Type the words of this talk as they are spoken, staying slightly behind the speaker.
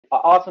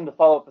Awesome to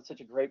follow up with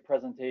such a great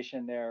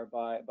presentation there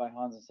by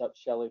Hans and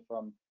Shelley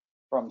from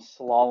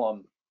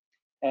Slalom.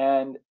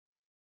 And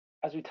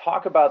as we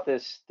talk about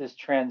this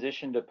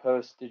transition to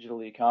post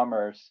digital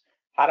e-commerce,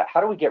 how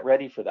do we get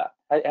ready for that?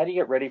 How do you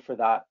get ready for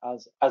that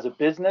as a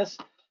business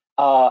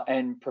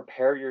and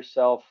prepare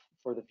yourself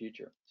for the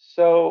future?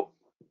 So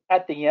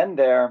at the end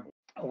there,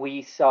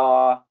 we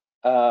saw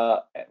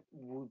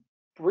we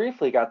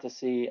briefly got to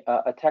see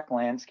a tech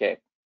landscape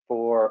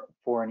for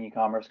an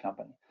e-commerce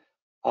company.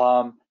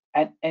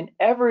 And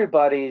every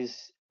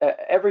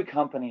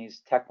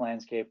company's tech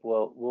landscape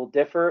will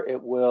differ.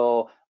 It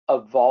will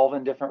evolve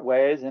in different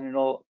ways, and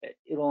it'll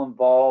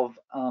involve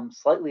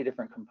slightly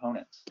different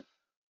components.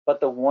 But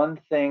the one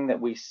thing that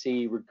we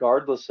see,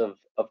 regardless of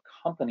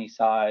company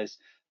size,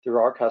 through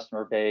our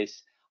customer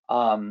base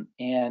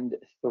and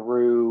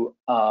through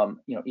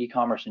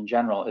e-commerce in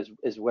general,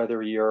 is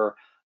whether you're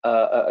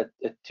a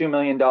 $2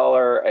 million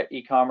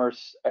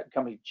e-commerce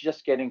company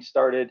just getting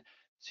started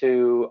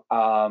to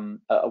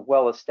a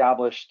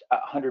well-established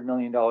 $100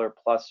 million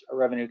plus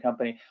revenue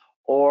company,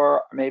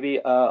 or maybe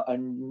a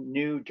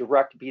new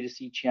direct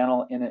B2C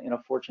channel in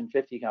a Fortune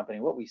 50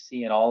 company. What we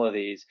see in all of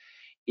these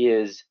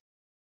is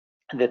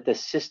that the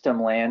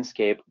system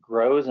landscape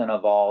grows and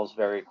evolves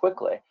very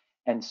quickly,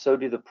 and so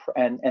do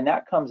and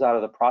that comes out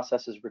of the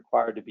processes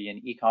required to be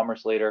an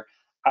e-commerce leader.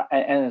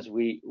 And as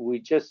we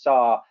just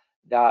saw,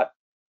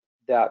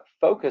 that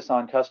focus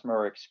on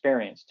customer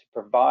experience, to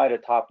provide a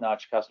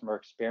top-notch customer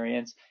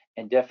experience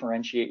and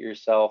differentiate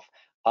yourself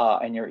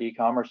and your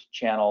e-commerce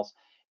channels,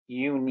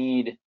 you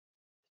need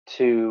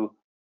to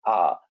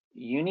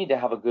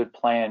have a good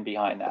plan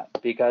behind that,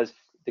 because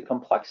the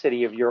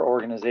complexity of your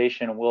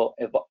organization will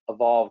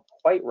evolve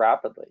quite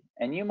rapidly.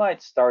 And you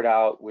might start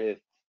out with,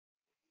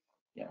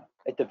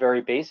 at the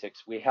very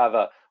basics. We have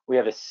a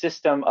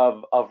system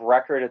of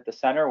record at the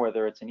center,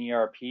 whether it's an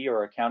ERP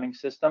or accounting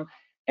system,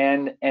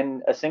 and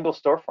a single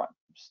storefront.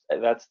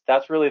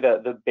 That's really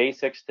the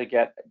basics to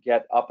get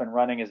up and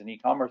running as an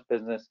e-commerce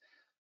business.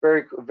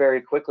 Very,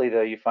 very quickly,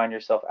 though, you find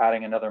yourself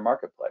adding another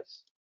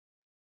marketplace.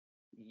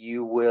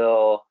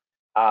 You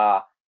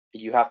have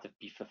to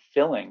be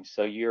fulfilling.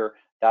 So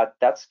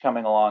that's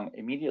coming along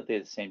immediately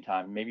at the same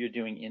time. Maybe you're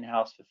doing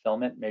in-house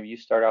fulfillment. Maybe you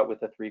start out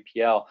with a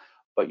 3PL,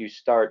 but you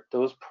start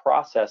those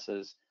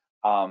processes.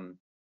 You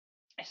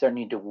start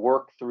need to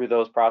work through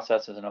those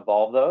processes and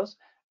evolve those,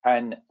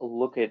 and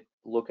look at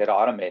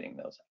automating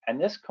those. And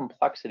this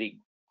complexity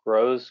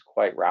grows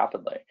quite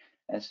rapidly.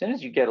 And as soon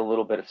as you get a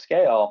little bit of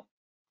scale,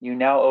 you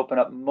now open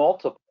up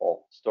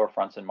multiple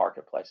storefronts and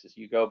marketplaces.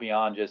 You go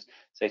beyond just,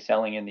 say,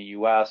 selling in the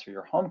US or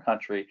your home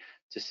country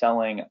to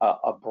selling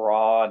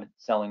abroad,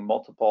 selling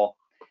multiple.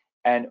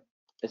 And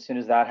as soon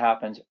as that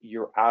happens,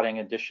 you're adding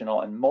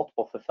additional and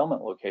multiple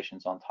fulfillment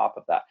locations on top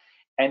of that.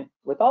 And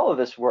with all of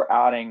this, we're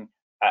adding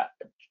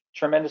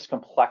tremendous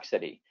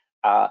complexity.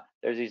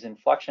 There's these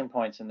inflection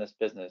points in this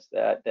business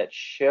that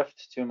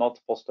shift to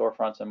multiple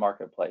storefronts and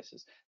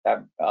marketplaces,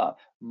 that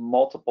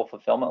multiple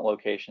fulfillment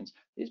locations.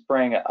 These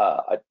bring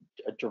a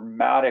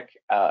dramatic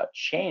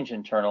change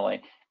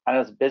internally, and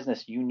as a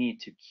business, you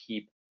need to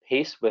keep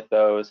pace with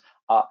those,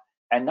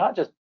 and not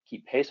just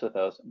keep pace with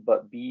those,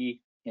 but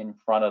be in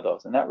front of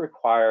those. And that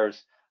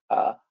requires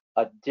a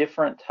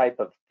different type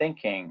of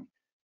thinking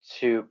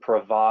to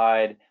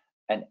provide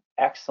an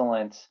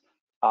excellent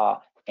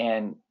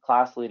and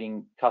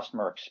class-leading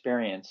customer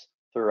experience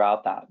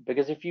throughout that.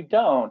 Because if you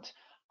don't,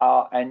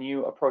 and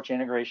you approach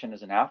integration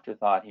as an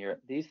afterthought here,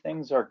 these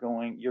things are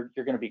you're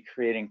going to be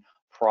creating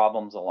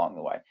problems along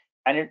the way.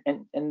 And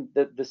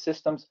the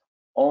systems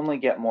only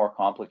get more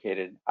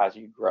complicated as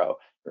you grow.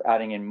 You're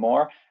adding in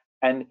more.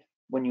 And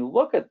when you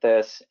look at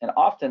this, and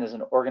often as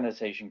an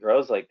organization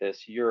grows like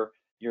this, you're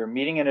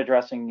meeting and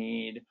addressing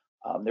need.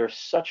 There's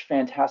such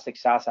fantastic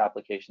SaaS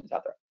applications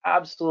out there,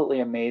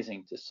 absolutely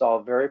amazing to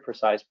solve very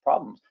precise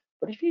problems.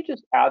 But if you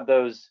just add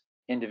those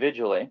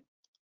individually,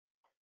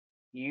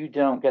 you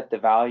don't get the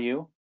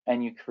value,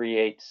 and you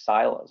create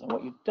silos. And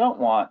what you don't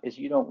want is,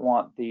 you don't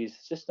want these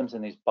systems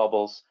and these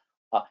bubbles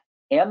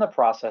and the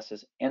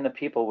processes and the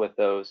people with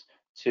those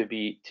to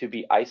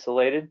be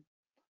isolated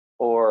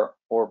or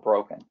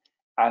broken.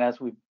 And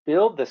as we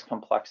build this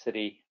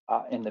complexity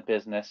in the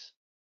business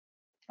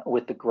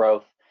with the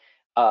growth,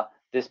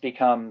 this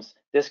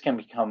can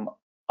become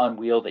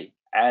unwieldy.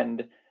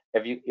 And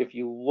if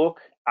you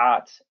look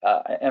at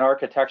an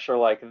architecture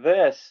like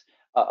this,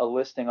 a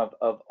listing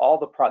of all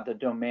the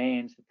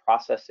domains, the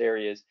process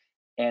areas,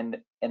 and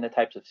the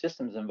types of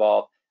systems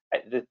involved,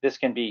 this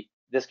can be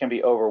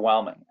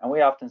overwhelming. And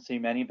we often see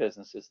many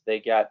businesses, they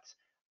get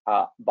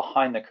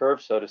behind the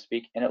curve, so to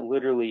speak, and it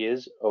literally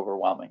is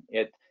overwhelming.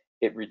 It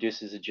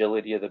reduces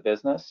agility of the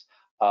business.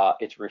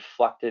 It's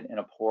reflected in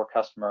a poor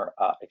customer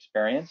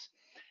experience.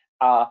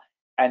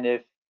 And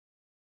if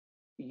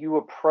you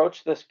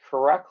approach this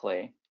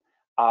correctly,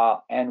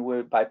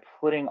 by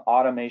putting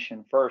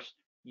automation first,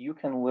 you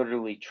can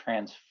literally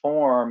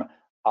transform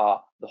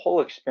the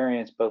whole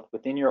experience, both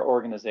within your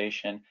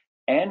organization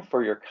and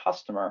for your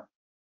customer.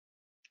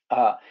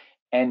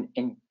 and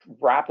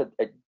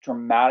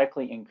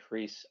dramatically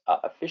increase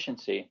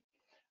efficiency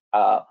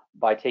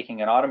by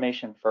taking an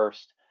automation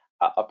first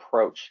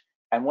approach.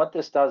 And what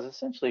this does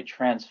essentially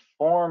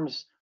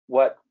transforms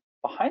what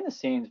behind the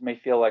scenes may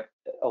feel like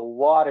a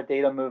lot of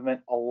data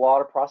movement, a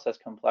lot of process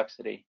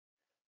complexity,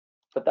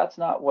 but that's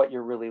not what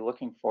you're really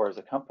looking for as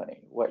a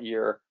company. What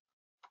you're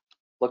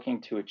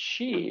looking to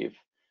achieve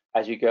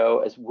as you go,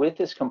 as with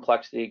this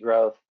complexity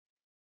growth,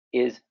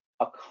 is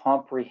a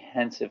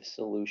comprehensive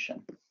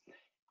solution.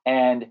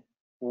 And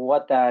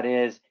what that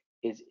is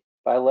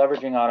by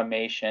leveraging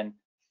automation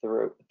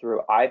through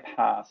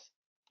iPaaS,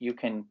 you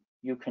can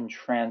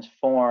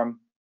transform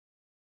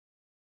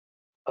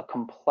a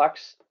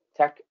complex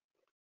tech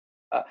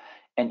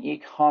and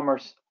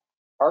e-commerce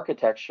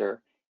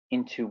architecture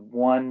into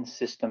one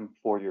system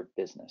for your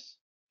business.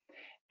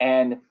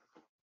 And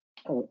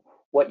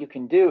what you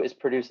can do is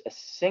produce a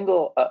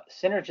single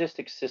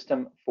synergistic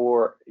system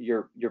for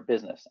your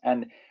business.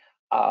 And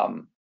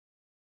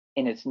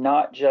it's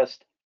not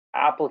just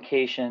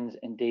applications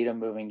and data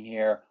moving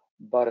here,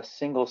 but a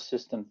single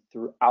system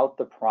throughout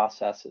the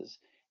processes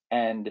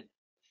and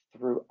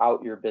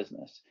throughout your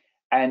business.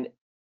 And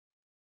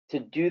to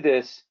do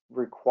this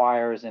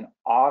requires an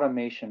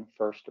automation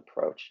first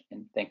approach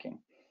in thinking.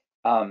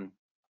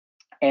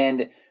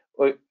 And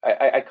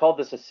I call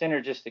this a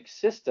synergistic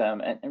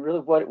system. And really,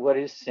 what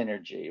is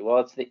synergy? Well,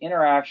 it's the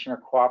interaction or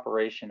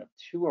cooperation of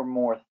two or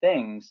more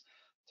things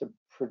to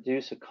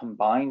produce a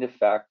combined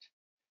effect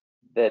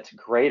that's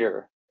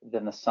greater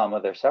than the sum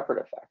of their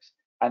separate effects.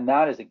 And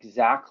that is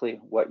exactly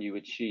what you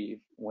achieve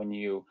when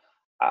you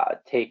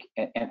take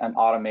an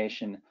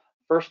automation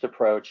first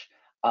approach.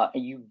 What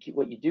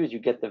you do is you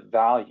get the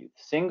value.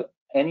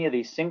 Any of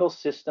these single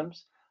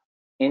systems,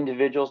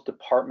 individuals,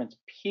 departments,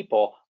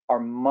 people are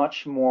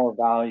much more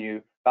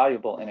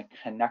valuable in a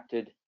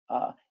connected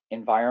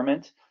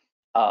environment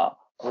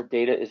where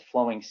data is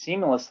flowing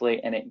seamlessly,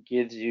 and it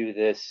gives you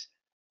this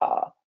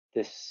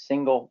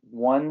single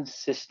one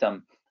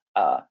system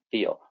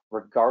feel,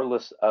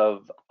 regardless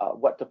of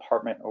what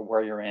department or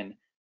where you're in,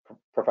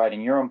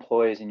 providing your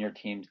employees and your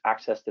teams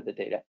access to the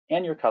data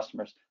and your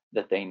customers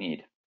that they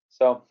need.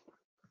 So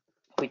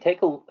if we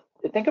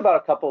think about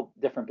a couple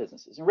different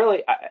businesses, and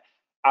really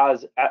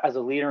as a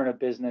leader in a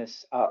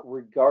business,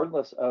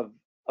 regardless of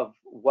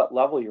what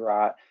level you're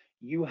at,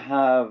 you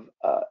have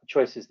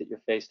choices that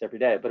you're faced every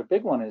day. But a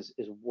big one is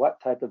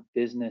what type of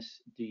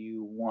business do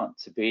you want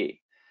to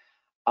be?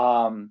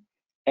 And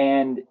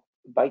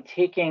by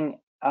taking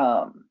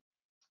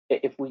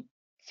if we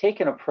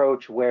take an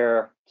approach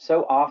where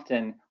so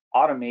often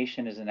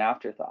automation is an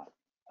afterthought,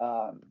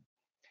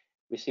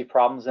 we see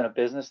problems in a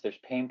business, there's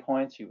pain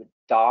points, you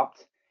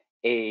adopt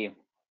a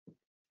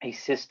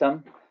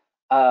system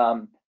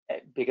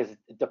because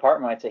the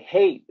department might say,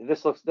 hey,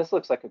 this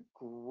looks like a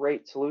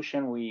great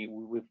solution. We've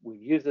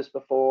used this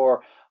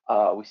before.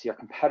 We see our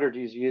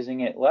competitors using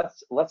it.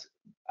 Let's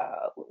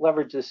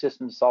leverage this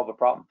system to solve a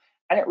problem.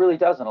 And it really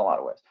does in a lot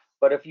of ways.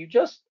 But if you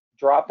just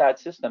drop that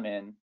system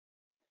in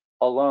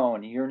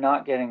alone, you're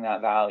not getting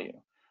that value.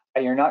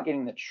 And you're not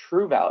getting the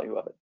true value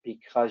of it,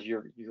 because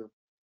you're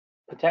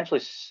potentially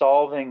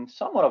solving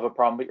somewhat of a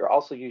problem, but you're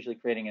also usually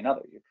creating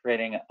another. You're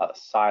creating a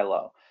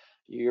silo.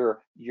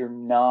 You're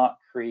not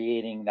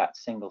creating that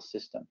single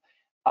system.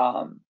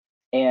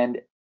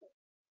 And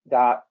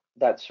that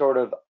sort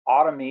of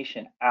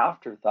automation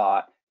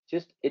afterthought,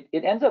 just it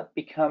ends up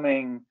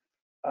becoming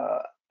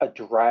a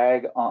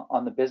drag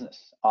on the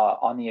business,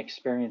 on the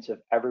experience of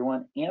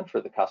everyone and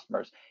for the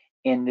customers.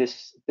 And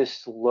this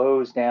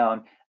slows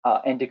down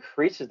and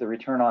decreases the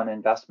return on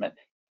investment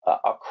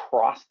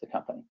across the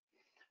company.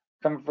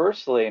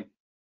 Conversely,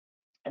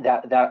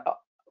 that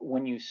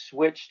when you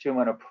switch to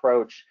an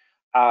approach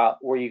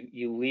where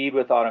you lead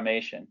with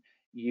automation,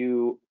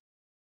 you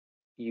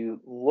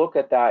look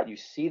at that, you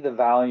see the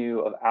value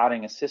of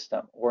adding a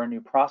system or a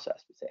new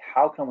process. You say,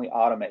 how can we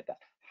automate that?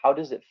 How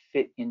does it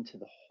fit into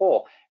the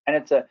whole? And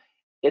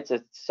it's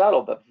a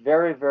subtle but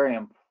very, very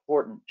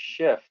important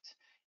shift.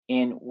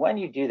 And when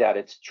you do that,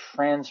 it's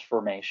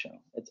transformational.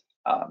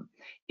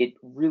 It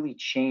really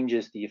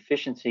changes the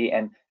efficiency,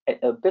 and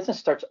a business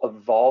starts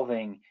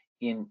evolving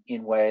in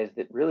ways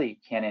that really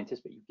can't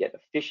anticipate. You get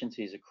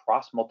efficiencies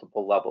across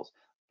multiple levels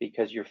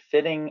because you're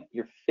fitting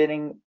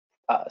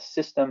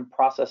system,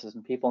 processes,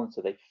 and people, and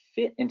so they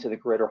fit into the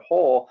greater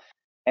whole.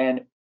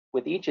 And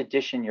with each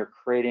addition, you're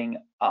creating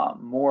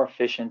more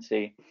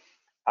efficiency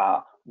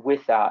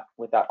with that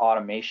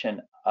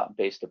automation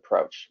based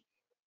approach.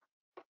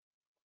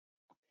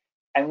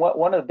 And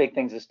one of the big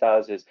things this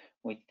does is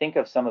when we think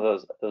of some of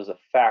those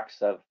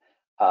effects of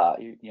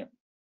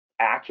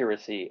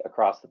accuracy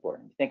across the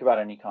board. You think about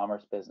an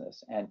e-commerce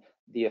business and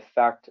the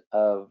effect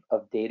of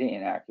data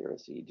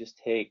inaccuracy. Just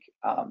take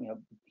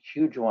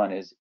huge one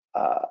is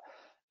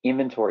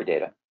inventory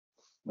data.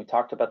 We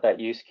talked about that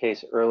use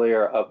case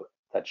earlier of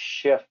that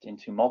shift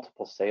into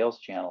multiple sales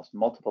channels,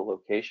 multiple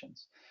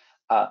locations.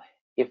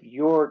 If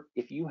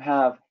you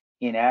have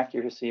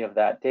inaccuracy of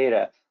that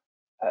data,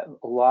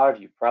 a lot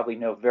of you probably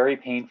know very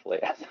painfully,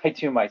 as I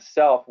do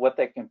myself, what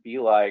that can be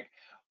like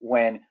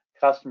when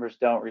customers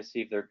don't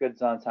receive their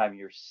goods on time,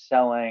 you're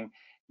selling,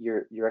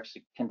 you're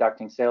actually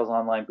conducting sales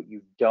online, but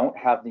you don't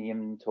have the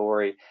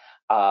inventory.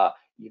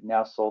 You've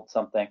now sold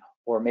something,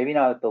 or maybe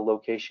not at the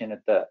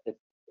location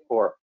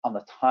or on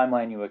the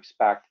timeline you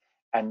expect,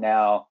 and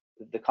now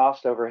the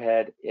cost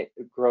overhead, it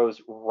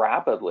grows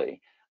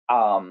rapidly.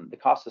 The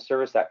cost to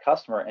service that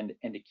customer and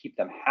to keep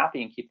them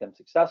happy and keep them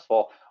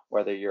successful,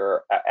 whether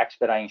you're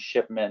expediting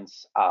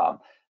shipments,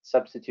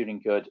 substituting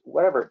goods,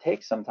 whatever it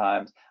takes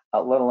sometimes,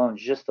 let alone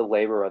just the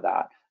labor of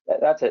that.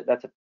 That's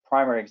a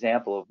primary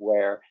example of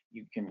where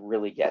you can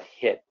really get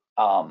hit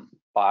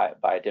by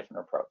a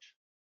different approach.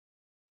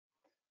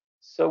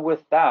 So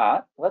with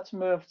that, let's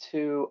move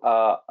to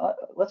a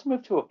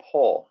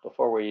poll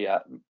before we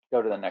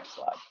go to the next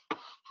slide.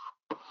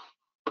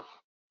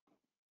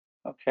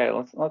 Okay,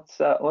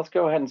 let's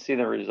go ahead and see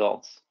the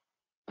results.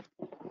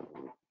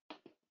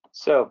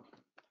 So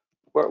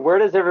where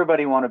does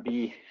everybody want to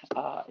be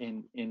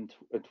in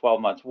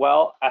 12 months?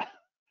 Well,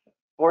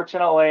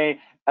 fortunately,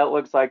 it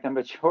looks like the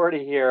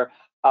majority here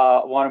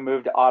want to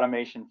move to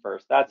automation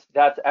first. That's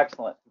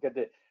excellent.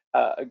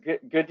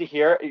 Good to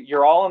hear.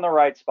 You're all in the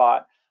right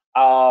spot.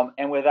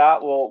 And with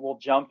that, we'll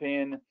jump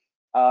in.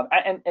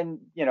 And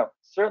you know,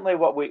 certainly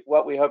what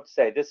we hope to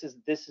say, this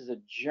is a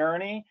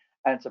journey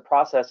and it's a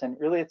process, and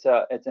really it's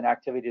an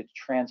activity to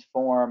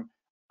transform.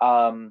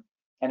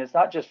 And it's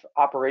not just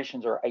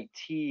operations or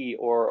IT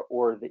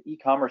or the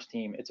e-commerce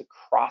team. It's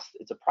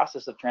a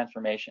process of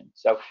transformation.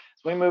 So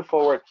as we move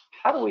forward,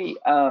 how do we?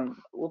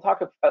 We'll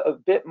talk a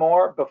bit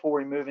more before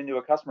we move into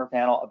a customer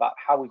panel about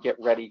how we get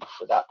ready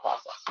for that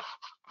process.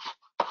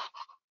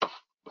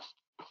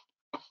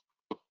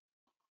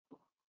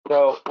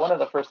 So one of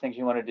the first things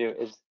you want to do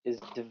is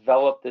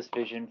develop this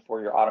vision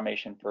for your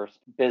automation first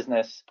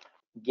business.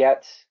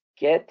 Get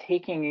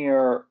taking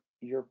your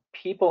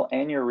people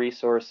and your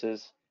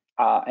resources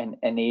and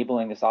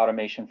enabling this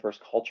automation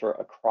first culture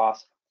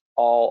across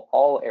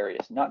all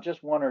areas, not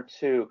just one or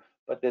two,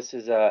 but this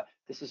is a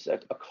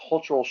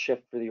cultural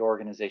shift for the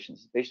organizations.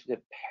 It's basically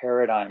a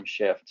paradigm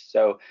shift.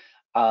 So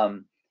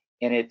and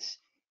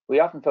we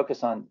often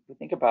we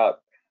think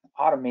about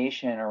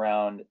automation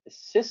around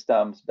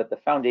systems, but the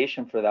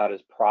foundation for that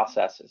is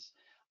processes,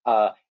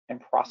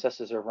 and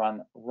processes are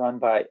run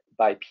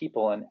by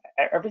people, and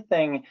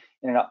everything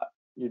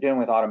you're doing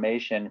with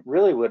automation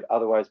really would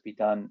otherwise be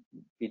done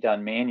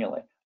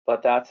manually.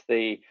 But that's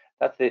the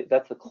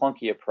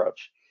clunky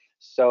approach.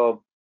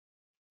 So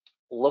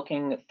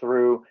looking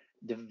through,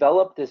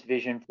 develop this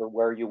vision for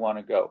where you want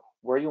to go,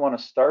 where you want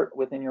to start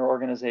within your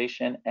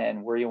organization,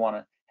 and where you want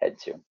to head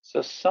to.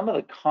 So some of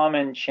the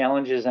common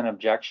challenges and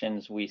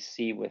objections we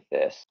see with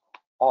this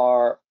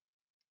are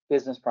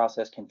business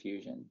process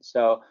confusion.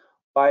 So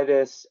by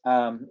this,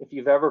 if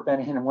you've ever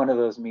been in one of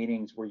those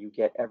meetings where you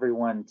get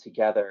everyone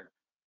together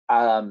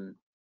and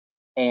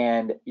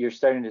you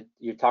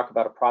talk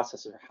about a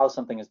process of how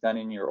something is done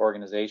in your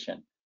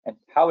organization and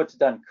how it's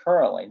done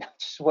currently,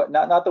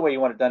 not the way you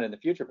want it done in the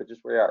future, but just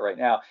where you're at right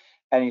now.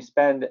 And you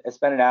spend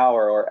an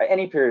hour or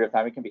any period of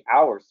time, it can be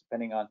hours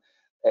depending on,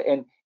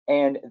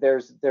 and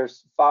there's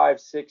 5,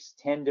 6,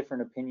 10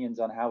 different opinions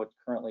on how it's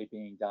currently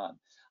being done.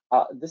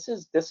 This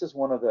is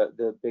one of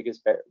the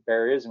biggest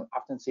barriers, and we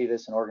often see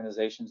this in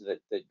organizations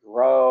that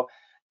grow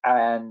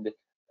and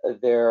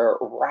they're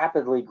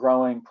rapidly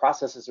growing.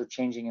 Processes are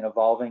changing and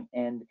evolving,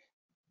 and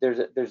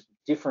there's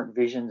different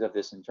visions of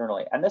this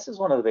internally. And this is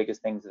one of the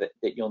biggest things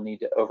that you'll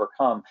need to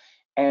overcome.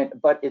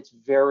 But it's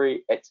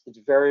very,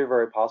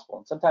 very possible.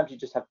 And sometimes you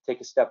just have to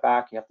take a step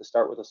back. You have to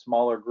start with a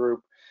smaller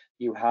group.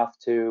 You have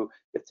to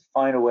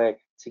find a way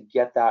to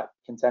get that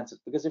consensus,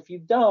 because if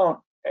you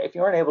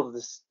aren't able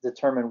to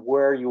determine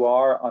where you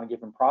are on a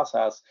given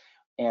process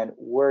and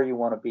where you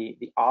want to be,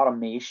 the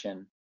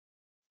automation,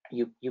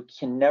 you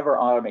can never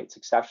automate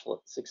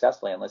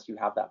successfully unless you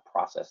have that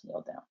process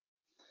nailed down.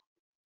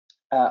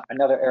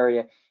 Another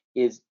area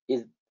is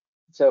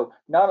so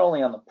not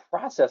only on the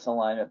process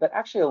alignment, but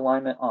actually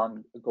alignment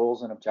on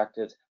goals and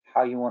objectives,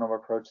 how you want to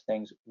approach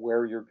things,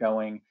 where you're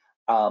going,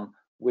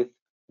 with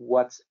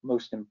what's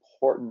most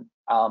important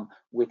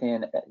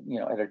within,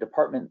 at a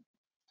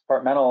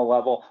departmental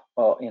level,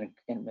 in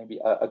maybe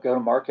a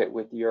go-to-market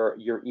with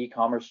your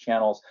e-commerce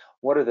channels.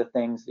 What are the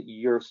things that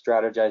you're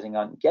strategizing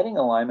on? Getting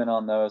alignment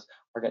on those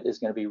is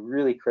going to be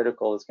really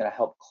critical. It's going to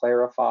help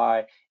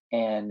clarify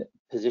and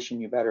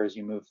position you better as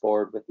you move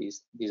forward with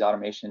these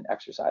automation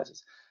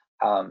exercises.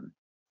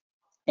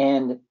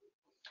 And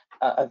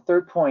a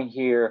third point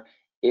here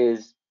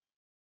is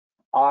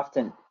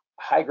often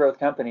high growth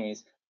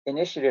companies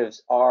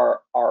initiatives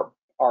are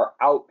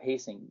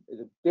outpacing.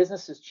 The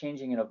business is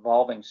changing and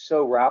evolving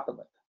so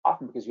rapidly,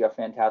 often because you have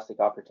fantastic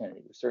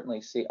opportunity. We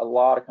certainly see a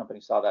lot of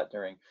companies saw that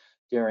during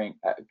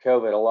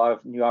COVID. A lot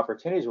of new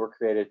opportunities were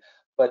created,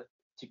 but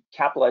to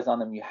capitalize on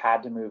them, you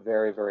had to move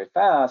very, very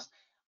fast.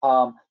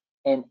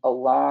 And a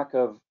lack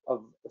of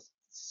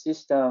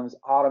systems,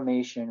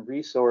 automation,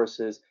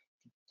 resources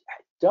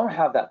don't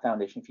have that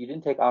foundation. If you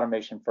didn't take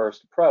automation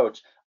first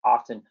approach,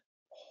 often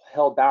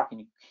held back and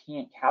you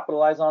can't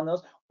capitalize on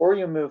those, or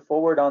you move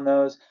forward on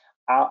those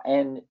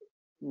and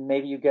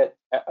maybe you get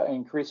an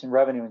increase in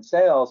revenue and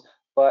sales,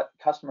 but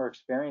customer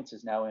experience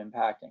is now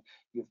impacting.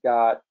 You've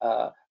got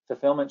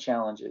fulfillment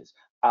challenges.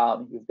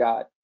 You've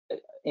got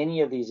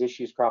any of these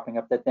issues cropping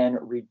up that then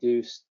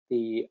reduce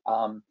the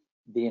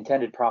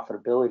intended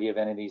profitability of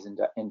any of these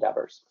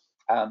endeavors.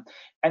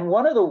 And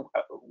one of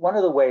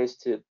the ways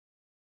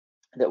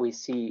that we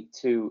see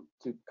to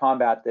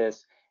combat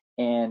this,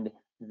 and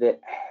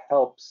that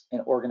helps an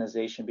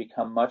organization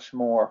become much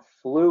more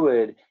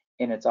fluid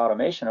in its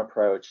automation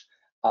approach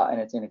and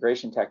its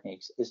integration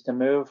techniques, is to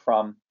move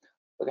from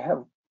kind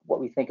of what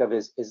we think of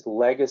as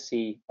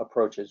legacy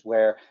approaches,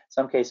 where in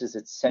some cases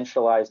it's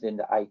centralized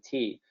into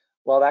IT.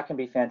 Well, that can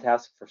be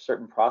fantastic for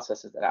certain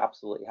processes that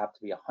absolutely have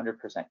to be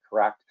 100%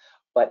 correct,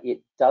 but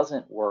it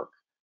doesn't work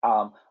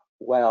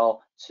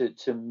well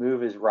to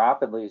move as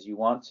rapidly as you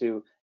want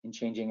to in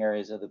changing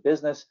areas of the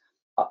business.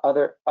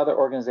 Other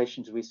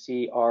organizations we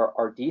see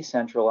are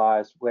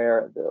decentralized,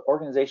 where the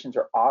organizations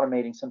are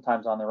automating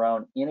sometimes on their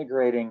own,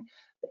 integrating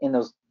in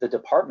the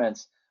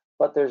departments,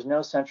 but there's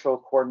no central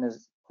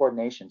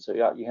coordination. So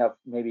you have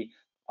maybe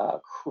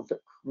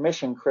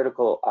mission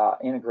critical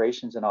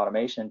integrations and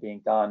automation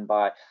being done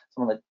by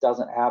someone that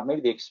doesn't have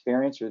maybe the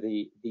experience or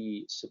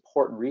the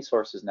support and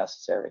resources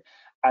necessary.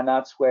 And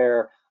that's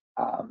where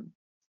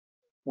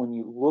when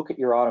you look at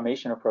your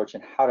automation approach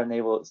and how to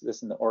enable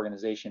this in the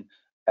organization,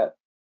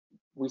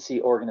 we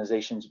see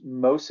organizations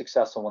most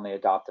successful when they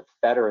adopt a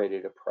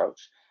federated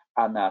approach,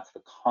 and that's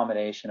the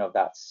combination of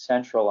that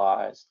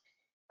centralized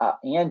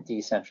and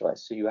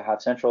decentralized. So you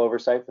have central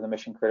oversight for the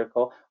mission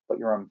critical, but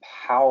you're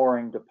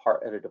empowering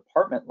at a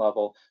department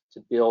level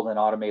to build and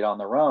automate on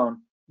their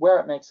own where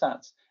it makes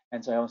sense.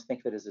 And so I almost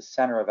think of it as a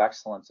center of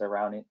excellence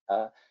around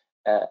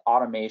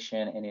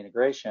automation and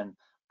integration,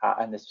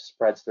 and this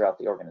spreads throughout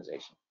the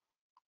organization.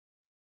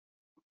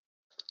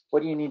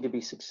 What do you need to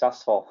be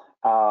successful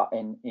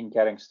in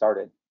getting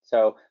started?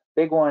 So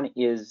big one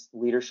is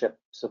leadership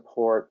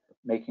support,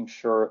 making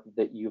sure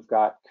that you've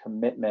got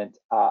commitment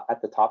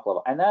at the top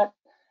level, and that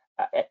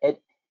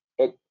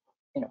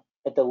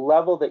at the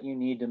level that you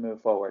need to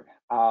move forward.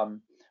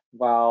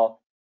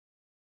 While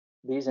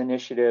these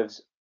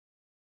initiatives,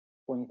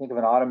 when you think of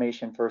an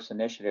automation first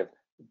initiative,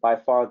 by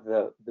far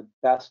the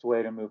best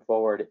way to move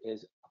forward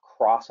is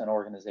across an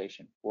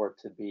organization, for it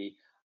to be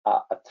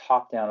a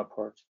top-down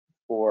approach,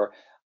 for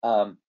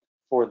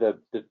the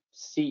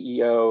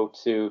CEO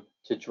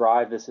to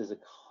drive this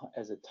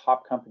as a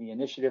top company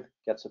initiative,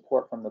 get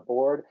support from the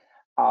board,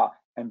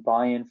 and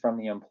buy-in from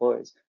the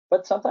employees.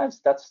 But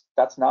sometimes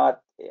that's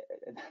not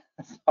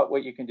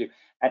what you can do.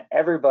 And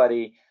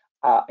everybody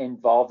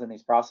involved in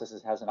these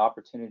processes has an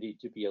opportunity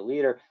to be a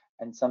leader.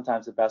 And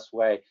sometimes the best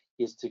way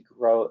is to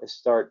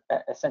start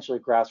essentially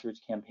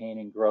grassroots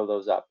campaigning, grow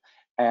those up,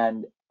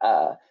 and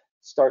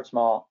start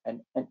small.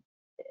 And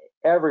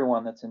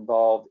everyone that's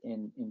involved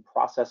in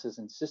processes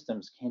and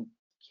systems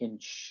can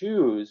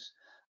choose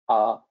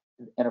an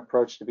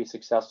approach to be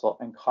successful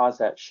and cause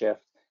that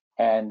shift.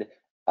 And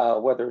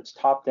whether it's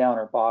top down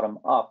or bottom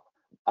up,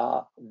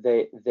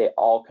 they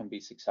all can be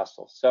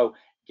successful. So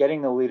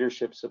getting the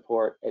leadership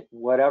support at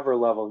whatever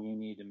level you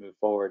need to move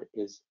forward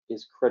is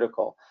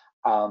critical.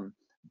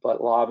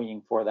 But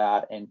lobbying for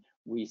that, and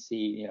we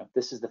see,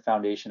 this is the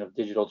foundation of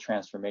digital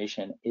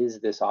transformation,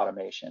 is this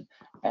automation,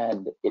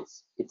 and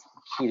it's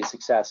key to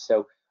success.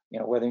 So,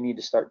 whether you need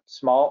to start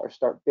small or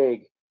start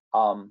big,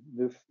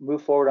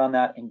 move forward on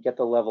that and get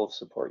the level of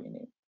support you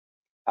need.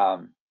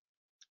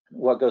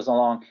 What goes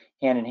along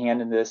hand in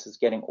hand in this is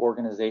getting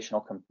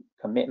organizational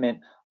commitment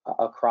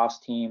across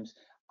teams.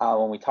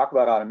 When we talk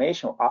about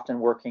automation, we're often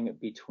working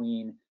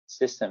between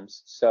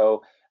systems.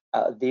 So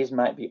these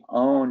might be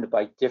owned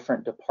by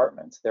different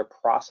departments. They're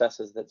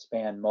processes that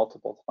span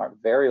multiple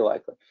departments, very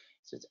likely.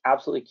 So it's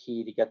absolutely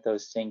key to get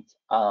those synced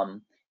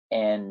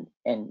and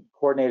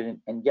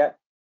coordinated and get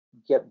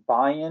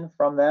buy-in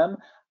from them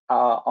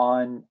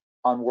on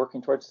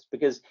working towards this.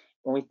 Because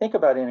when we think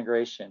about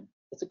integration,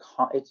 it's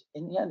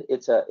in the end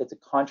it's a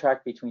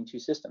contract between two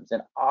systems,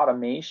 and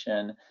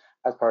automation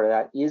as part of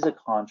that is a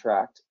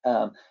contract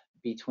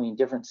between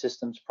different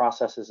systems,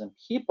 processes, and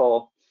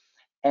people.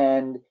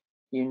 And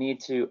you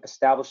need to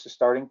establish the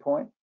starting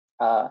point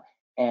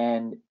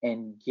and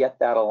get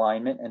that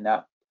alignment and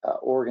that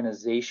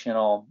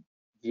organizational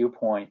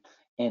viewpoint.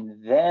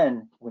 And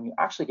then when you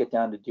actually get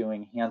down to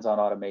doing hands-on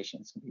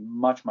automation, it's going to be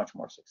much, much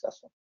more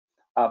successful.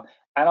 And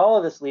all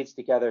of this leads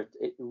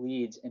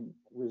and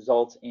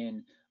results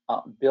in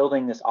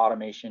building this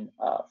automation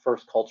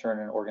first culture in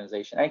an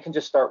organization. And it can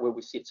just start with,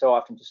 we see it so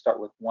often, to start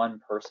with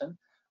one person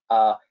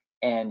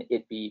and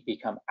it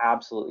become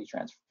absolutely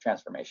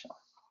transformational.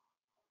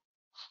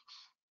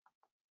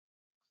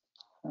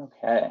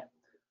 Okay,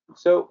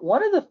 so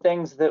one of the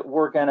things that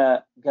we're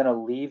gonna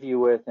leave you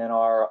with in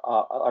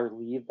our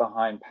leave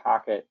behind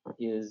packet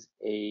is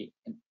an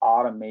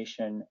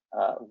automation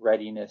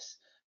readiness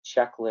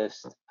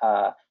checklist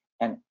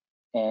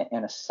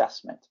and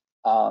assessment.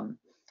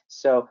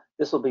 So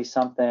this will be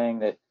something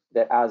that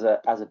as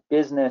a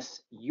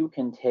business you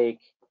can take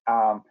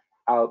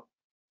out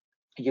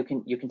you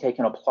can take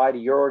and apply to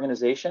your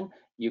organization.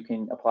 You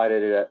can apply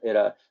it at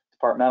a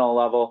departmental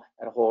level,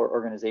 at a whole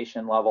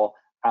organization level.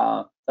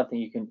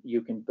 Something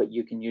but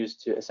you can use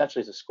to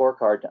essentially as a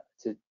scorecard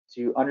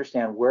to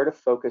understand where to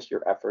focus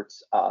your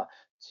efforts,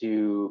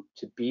 to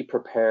be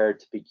prepared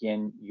to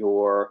begin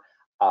your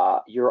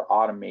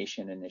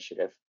automation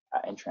initiative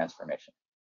and transformation.